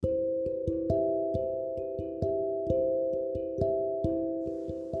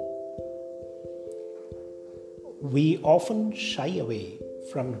We often shy away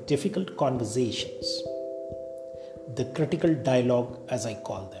from difficult conversations, the critical dialogue, as I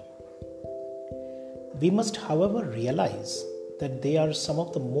call them. We must, however, realize that they are some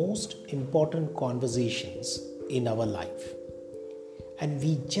of the most important conversations in our life, and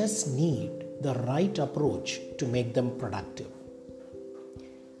we just need the right approach to make them productive.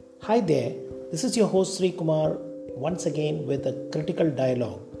 Hi there, this is your host Sri Kumar once again with a critical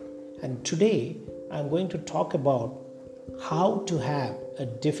dialogue, and today I'm going to talk about how to have a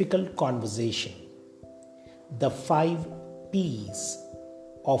difficult conversation, the 5 P's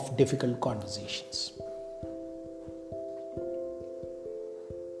of difficult conversations.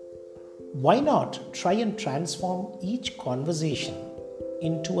 Why not try and transform each conversation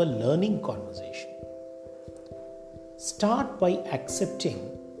into a learning conversation? Start by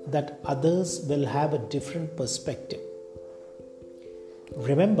accepting that others will have a different perspective.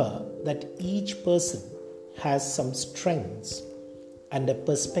 Remember that each person has some strengths and a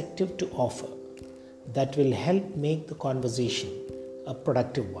perspective to offer that will help make the conversation a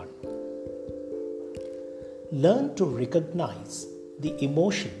productive one. Learn to recognize the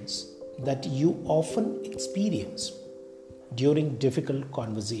emotions that you often experience during difficult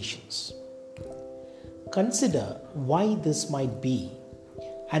conversations. Consider why this might be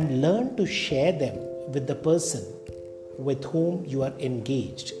and learn to share them with the person with whom you are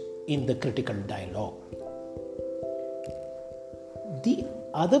engaged in the critical dialogue. The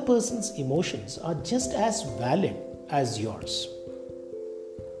other person's emotions are just as valid as yours.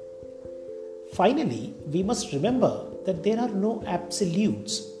 Finally, we must remember that there are no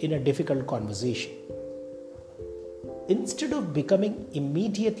absolutes in a difficult conversation. Instead of becoming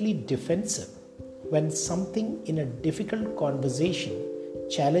immediately defensive when something in a difficult conversation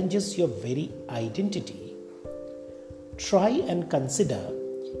challenges your very identity, try and consider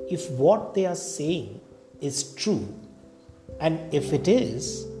if what they are saying is true, and if it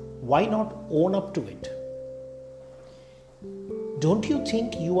is, why not own up to it? Don't you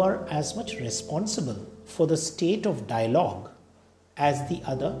think you are as much responsible for the state of dialogue as the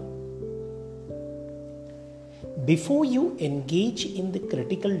other? Before you engage in the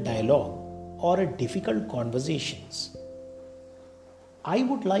critical dialogue or a difficult conversations, I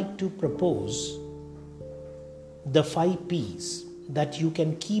would like to propose the 5 P's that you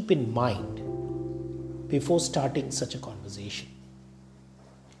can keep in mind before starting such a conversation.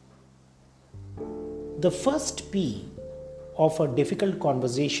 The first P of a difficult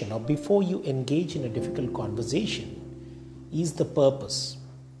conversation, or before you engage in a difficult conversation, is the purpose.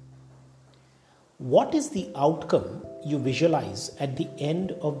 What is the outcome you visualize at the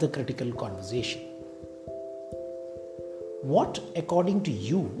end of the critical conversation? What, according to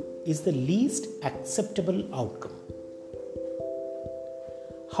you, is the least acceptable outcome?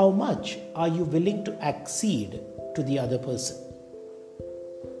 How much are you willing to accede to the other person?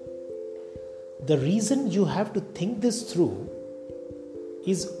 The reason you have to think this through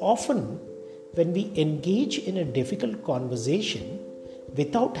is often when we engage in a difficult conversation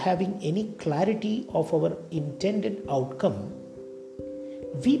without having any clarity of our intended outcome,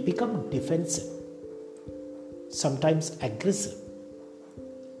 we become defensive, sometimes aggressive,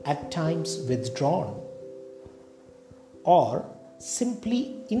 at times withdrawn, or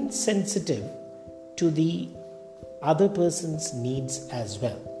simply insensitive to the other person's needs as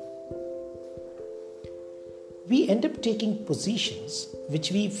well. We end up taking positions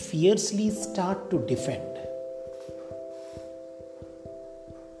which we fiercely start to defend.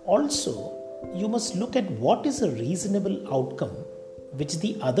 Also, you must look at what is a reasonable outcome which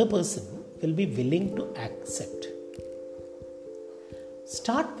the other person will be willing to accept.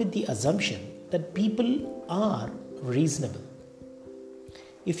 Start with the assumption that people are reasonable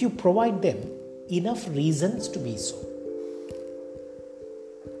if you provide them enough reasons to be so.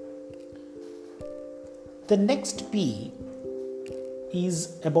 The next P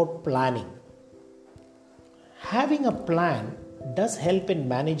is about planning. Having a plan does help in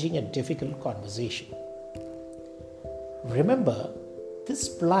managing a difficult conversation. Remember, this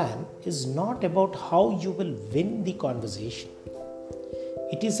plan is not about how you will win the conversation.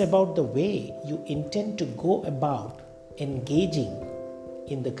 It is about the way you intend to go about engaging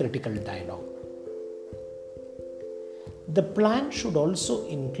in the critical dialogue. The plan should also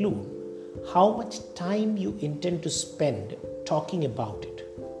include how much time you intend to spend talking about it.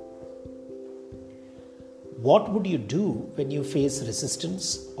 What would you do when you face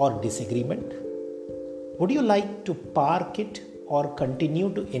resistance or disagreement? Would you like to park it or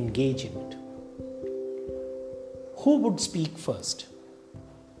continue to engage in it? Who would speak first?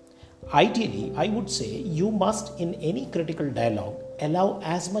 Ideally, I would say you must, in any critical dialogue, allow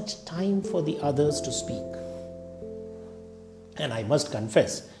as much time for the others to speak. And I must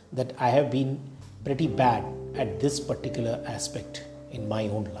confess that I have been pretty bad at this particular aspect in my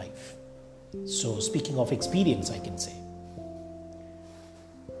own life. So, speaking of experience, I can say,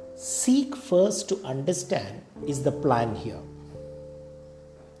 seek first to understand is the plan here.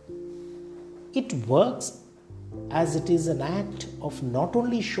 It works as it is an act of not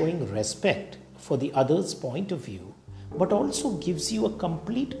only showing respect for the other's point of view, but also gives you a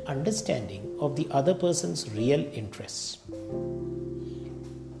complete understanding of the other person's real interests.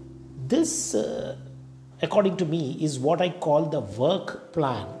 This, according to me, is what I call the work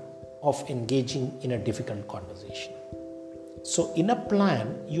plan of engaging in a difficult conversation. So in a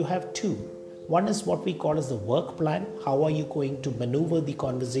plan, you have two. One is what we call as the work plan. How are you going to maneuver the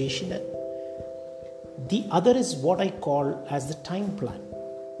conversation? The other is what I call as the time plan.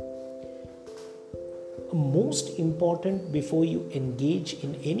 Most important before you engage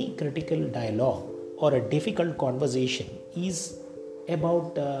in any critical dialogue or a difficult conversation is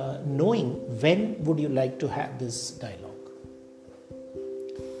about knowing when would you like to have this dialogue.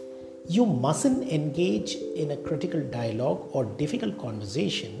 You mustn't engage in a critical dialogue or difficult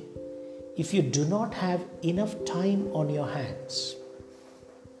conversation if you do not have enough time on your hands.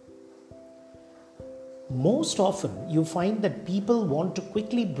 Most often, you find that people want to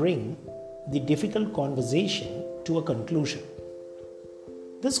quickly bring the difficult conversation to a conclusion.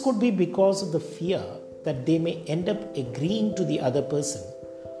 This could be because of the fear that they may end up agreeing to the other person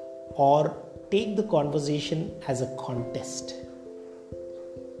or take the conversation as a contest.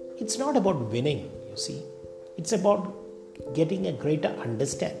 It's not about winning, you see. It's about getting a greater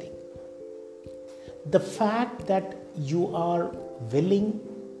understanding. The fact that you are willing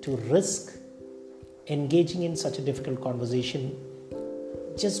to risk engaging in such a difficult conversation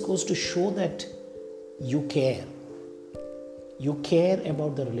just goes to show that you care. You care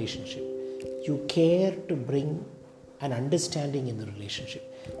about the relationship. You care to bring an understanding in the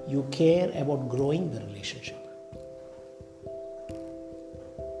relationship. You care about growing the relationship.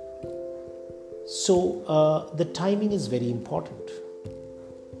 So the timing is very important.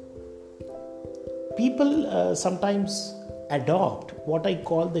 People sometimes adopt what I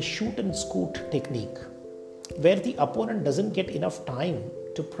call the shoot and scoot technique, where the opponent doesn't get enough time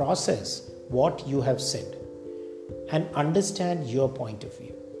to process what you have said and understand your point of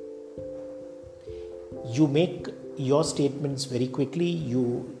view. You make your statements very quickly,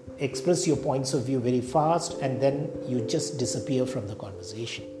 you express your points of view very fast, and then you just disappear from the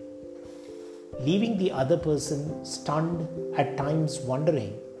conversation, leaving the other person stunned, at times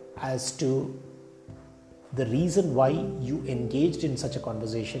wondering as to the reason why you engaged in such a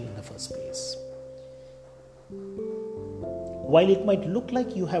conversation in the first place. While it might look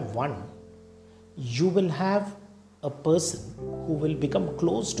like you have won, you will have a person who will become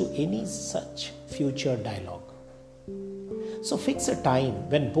close to any such future dialogue. So fix a time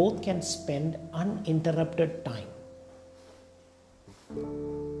when both can spend uninterrupted time.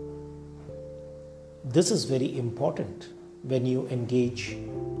 This is very important when you engage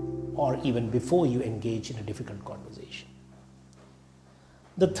or even before you engage in a difficult conversation.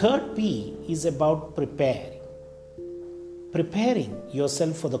 The third P is about preparing. Preparing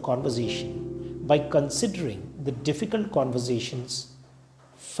yourself for the conversation by considering the difficult conversations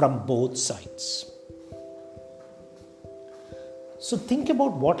from both sides. So think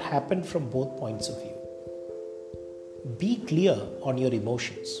about what happened from both points of view. Be clear on your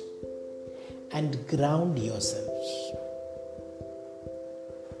emotions and ground yourselves.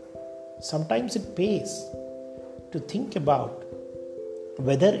 Sometimes it pays to think about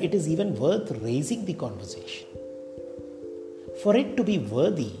whether it is even worth raising the conversation. For it to be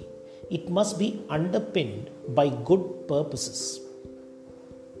worthy, it must be underpinned by good purposes.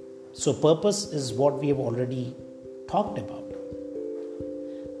 So purpose is what we have already talked about.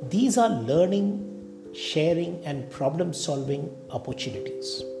 These are learning, sharing, and problem-solving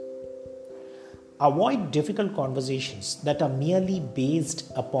opportunities. Avoid difficult conversations that are merely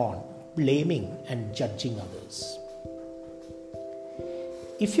based upon blaming and judging others.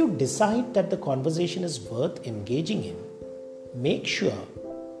 If you decide that the conversation is worth engaging in, make sure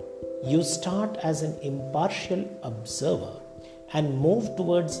you start as an impartial observer and move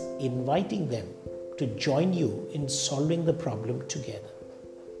towards inviting them to join you in solving the problem together.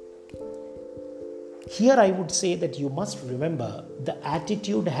 Here I would say that you must remember the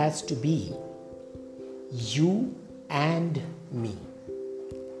attitude has to be you and me,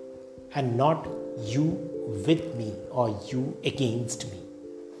 and not you with me or you against me.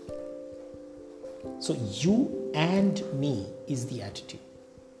 So you and me is the attitude.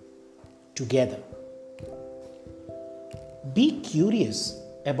 together. Be curious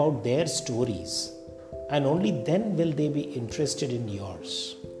about their stories, and only then will they be interested in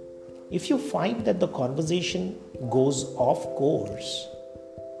yours. If you find that the conversation goes off course,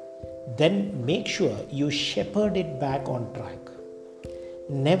 then make sure you shepherd it back on track.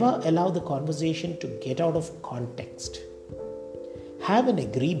 Never allow the conversation to get out of context. Have an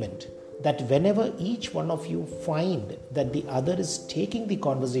agreement that whenever each one of you find that the other is taking the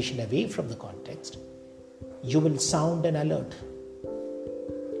conversation away from the context, you will sound an alert.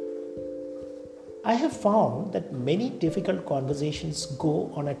 I have found that many difficult conversations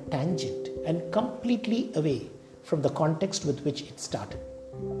go on a tangent and completely away from the context with which it started.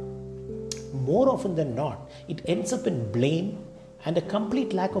 More often than not, it ends up in blame and a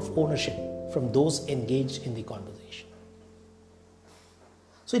complete lack of ownership from those engaged in the conversation.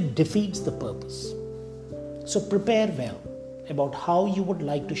 So it defeats the purpose. So prepare well about how you would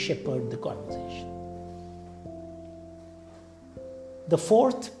like to shepherd the conversation. The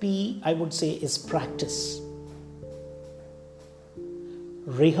fourth P, I would say, is practice.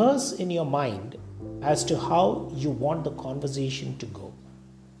 Rehearse in your mind as to how you want the conversation to go.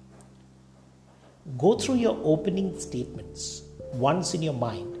 Go through your opening statements once in your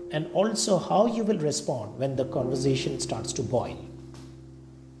mind, and also how you will respond when the conversation starts to boil.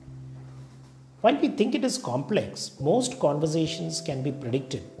 While we think it is complex, most conversations can be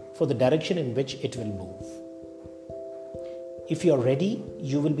predicted for the direction in which it will move. If you are ready,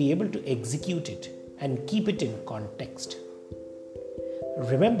 you will be able to execute it and keep it in context.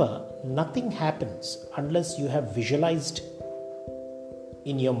 Remember, nothing happens unless you have visualized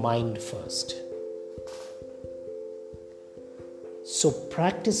in your mind first. So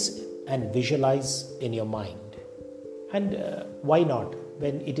practice and visualize in your mind. And why not?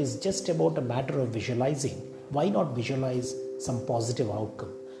 When it is just about a matter of visualizing, why not visualize some positive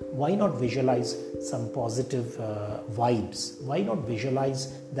outcome? Why not visualize some positive vibes? Why not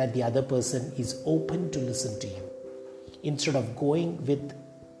visualize that the other person is open to listen to you instead of going with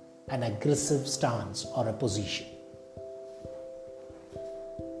an aggressive stance or a position?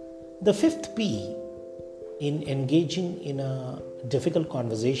 The fifth P in engaging in a difficult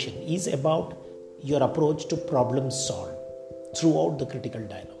conversation is about your approach to problem solve throughout the critical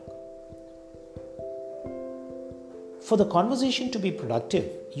dialogue. For the conversation to be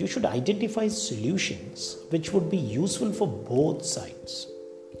productive, you should identify solutions which would be useful for both sides.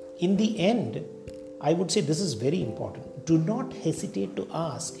 In the end, I would say this is very important. Do not hesitate to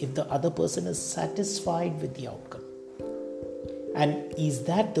ask if the other person is satisfied with the outcome. And is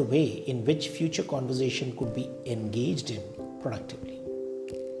that the way in which future conversation could be engaged in productively?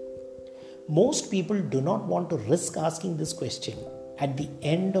 Most people do not want to risk asking this question at the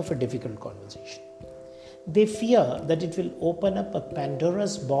end of a difficult conversation. They fear that it will open up a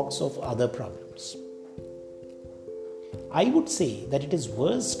Pandora's box of other problems. I would say that it is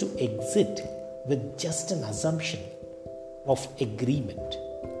worse to exit with just an assumption of agreement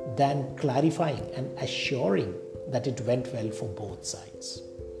than clarifying and assuring that it went well for both sides.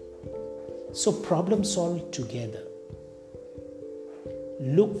 So problem solve together.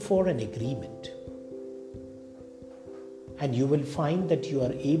 Look for an agreement, and you will find that you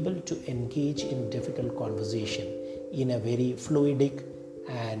are able to engage in difficult conversation in a very fluidic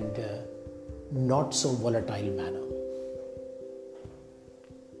and not so volatile manner.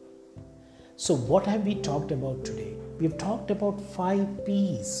 So what have we talked about today? We've talked about 5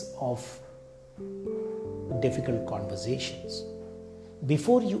 P's of difficult conversations.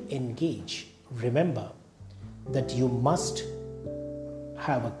 Before you engage, remember that you must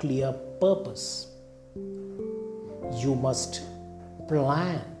have a clear purpose. You must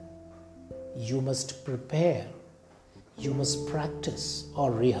plan. You must prepare. You must practice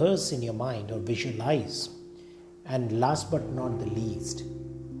or rehearse in your mind or visualize. And last but not the least,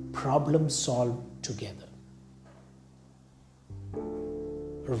 problem solve together.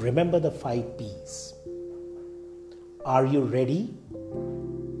 Remember the 5 P's. Are you ready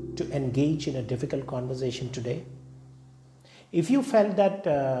to engage in a difficult conversation today? If you felt that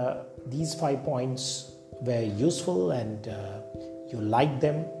these 5 points were useful and you liked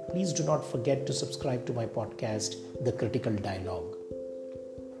them, please do not forget to subscribe to my podcast, The Critical Dialogue.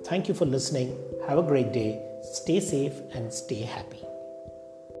 Thank you for listening. Have a great day. Stay safe and stay happy.